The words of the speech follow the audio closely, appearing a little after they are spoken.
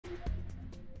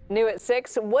New at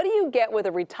 6, what do you get with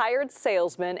a retired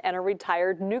salesman and a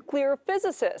retired nuclear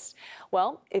physicist?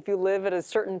 Well, if you live at a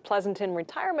certain Pleasanton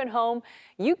retirement home,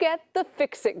 you get the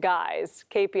Fix-It guys.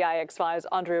 KPIX 5's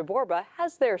Andria Borba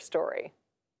has their story.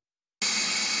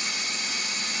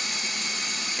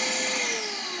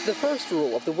 The first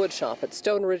rule of the woodshop at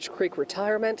Stone Ridge Creek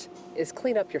Retirement is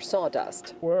clean up your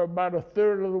sawdust. We're about a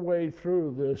third of the way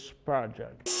through this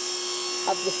project.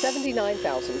 Of the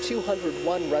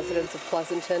 79,201 residents of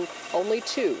Pleasanton, only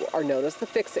 2 are known as the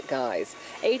Fix-It guys,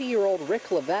 80-year-old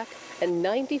Rick Levesque and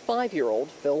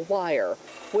 95-year-old Phil Wire.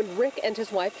 When Rick and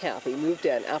his wife Kathy moved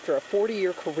in after a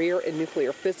 40-year career in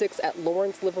nuclear physics at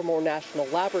Lawrence Livermore National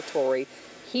Laboratory,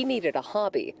 he needed a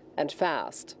hobby, and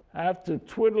fast. After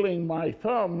twiddling my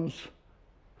thumbs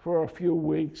for a few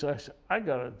weeks, I said, I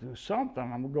gotta do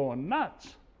something, I'm going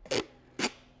nuts.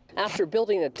 After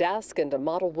building a desk and a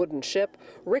model wooden ship,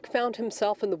 Rick found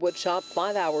himself in the woodshop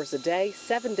 5 hours a day,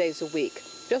 7 days a week,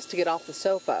 just to get off the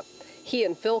sofa. He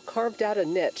and Phil carved out a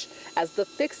niche as the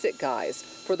Fix-It guys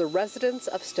for the residents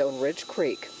of Stone Ridge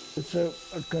Creek. It's a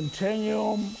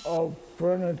continuum of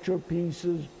furniture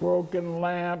pieces, broken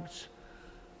lamps,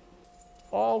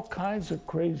 all kinds of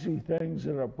crazy things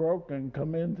that are broken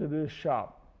come into this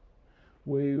shop.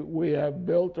 We have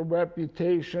built a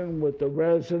reputation with the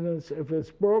residents. If it's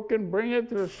broken, bring it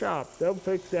to the shop. They'll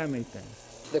fix anything.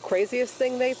 The craziest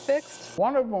thing they fixed?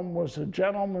 One of them was a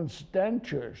gentleman's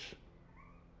dentures.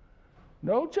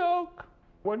 No joke.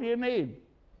 What do you need?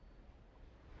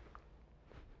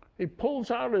 He pulls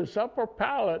out his upper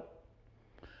palate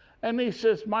and he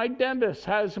says, my dentist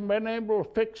hasn't been able to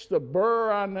fix the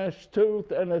burr on this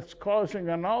tooth and it's causing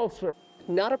an ulcer.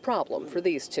 Not a problem for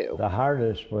these two. The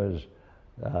hardest was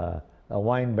a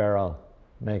wine barrel,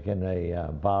 making a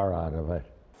bar out of it.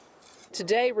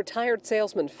 Today, retired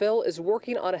salesman Phil is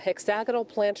working on a hexagonal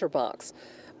planter box.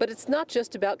 But it's not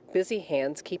just about busy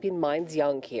hands keeping minds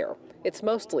young here. It's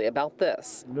mostly about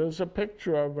this. There's a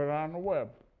picture of it on the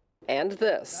web. And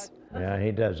this. Yeah,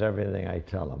 he does everything I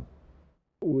tell him.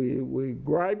 We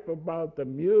gripe about the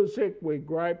music, we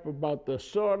gripe about the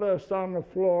sawdust on the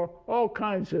floor, all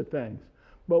kinds of things.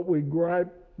 But we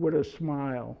gripe with a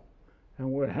smile,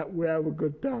 and we have a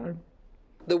good time.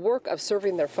 The work of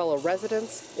serving their fellow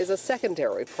residents is a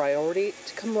secondary priority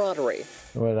to camaraderie.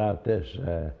 Without this,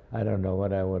 I don't know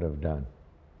what I would have done.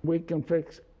 We can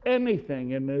fix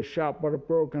anything in this shop but a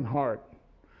broken heart.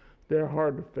 They're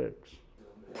hard to fix.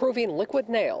 Proving liquid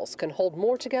nails can hold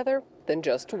more together than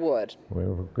just wood. We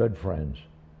were good friends,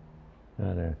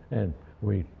 and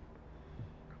we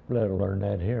learn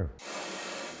that here.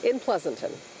 In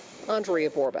Pleasanton, Andria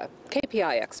Borba,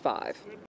 KPIX 5.